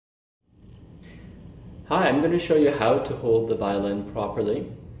Hi, I'm going to show you how to hold the violin properly.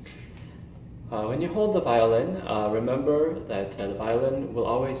 When you hold the violin, remember that the violin will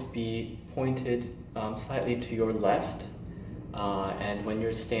always be pointed slightly to your left, and when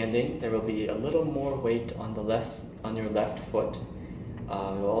you're standing, there will be a little more weight on your left foot. It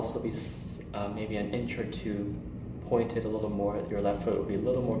will also be maybe an inch or two pointed a little more. Your left foot will be a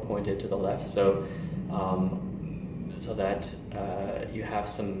little more pointed to the left, so that you have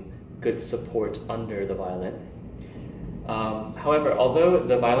some good support under the violin. However, although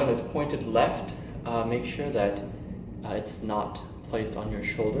the violin is pointed left, make sure that it's not placed on your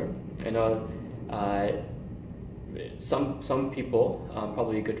shoulder. I know some people,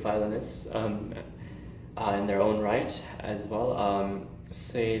 probably good violinists in their own right as well,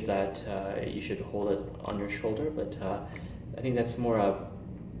 say that you should hold it on your shoulder, but I think that's more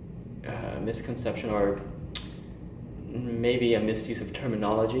a misconception, or maybe a misuse of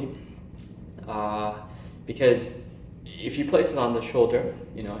terminology, because if you place it on the shoulder,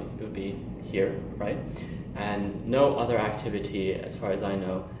 it would be here, right? And no other activity, as far as I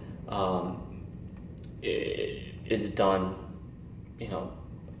know, is done,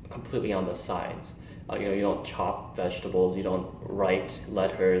 completely on the sides. You don't chop vegetables, you don't write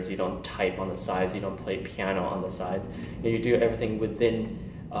letters, you don't type on the sides, you don't play piano on the sides. You do everything within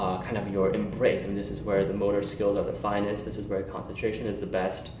kind of your embrace. I mean, this is where the motor skills are the finest, this is where concentration is the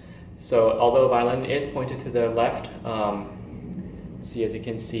best. So although violin is pointed to the left, see, as you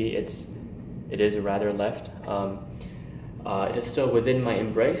can see, it is rather left. It is still within my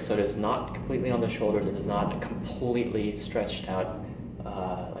embrace, so it is not completely on the shoulders, it is not completely stretched out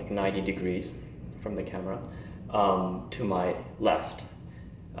like 90 degrees from the camera to my left.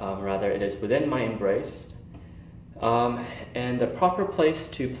 Rather, it is within my embrace. And the proper place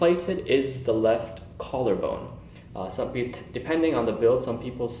to place it is the left collarbone. Depending on the build, some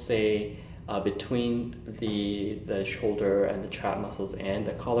people say between the shoulder and the trap muscles and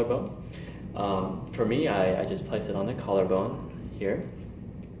the collarbone. For me, I just place it on the collarbone here,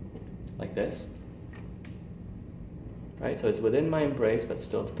 like this. Right, so it's within my embrace, but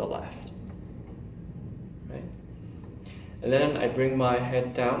still to the left. Right, and then I bring my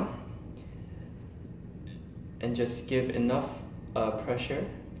head down and just give enough pressure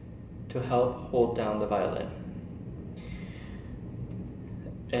to help hold down the violin.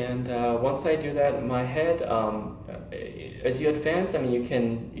 And once I do that, my head, as you advance, I mean, you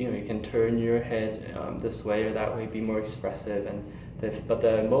can turn your head this way or that way, be more expressive, but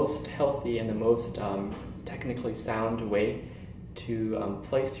the most healthy and the most technically sound way to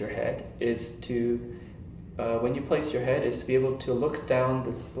place your head is to, when you place your head, is to be able to look down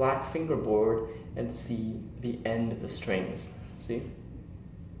this black fingerboard and see the end of the strings. See?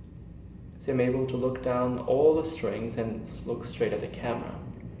 So I'm able to look down all the strings and just look straight at the camera.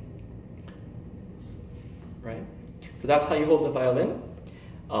 Right? So that's how you hold the violin.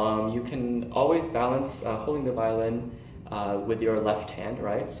 You can always balance holding the violin with your left hand,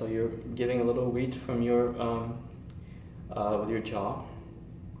 right? So you're giving a little weight from your with your jaw,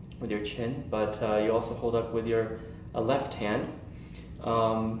 with your chin, but you also hold up with your left hand.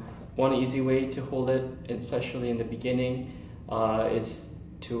 One easy way to hold it, especially in the beginning, is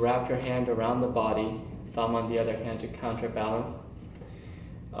to wrap your hand around the body, thumb on the other hand to counterbalance,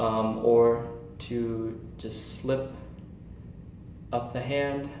 or to just slip up the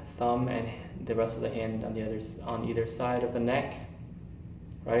hand, thumb, and the rest of the hand on either side of the neck,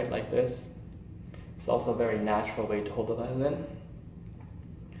 right, like this. It's also a very natural way to hold the violin.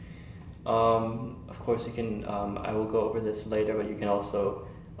 Of course, you can, I will go over this later, but you can also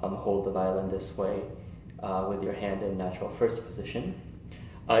hold the violin this way with your hand in natural first position.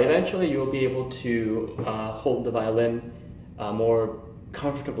 Eventually, you will be able to hold the violin more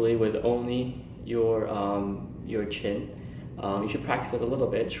comfortably with only your chin. You should practice it a little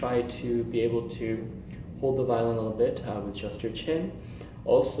bit. Try to be able to hold the violin a little bit with just your chin.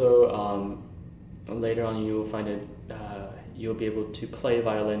 Also, later on you will find it, you'll be able to play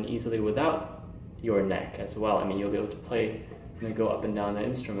violin easily without your neck as well. I mean, you'll be able to play and go up and down the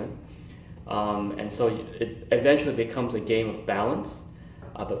instrument. And so it eventually becomes a game of balance.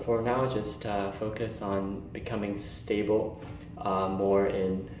 But for now, just focus on becoming stable more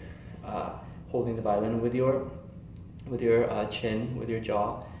in holding the violin with your chin, with your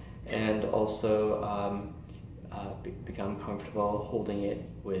jaw, and also become comfortable holding it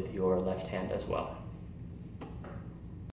with your left hand as well.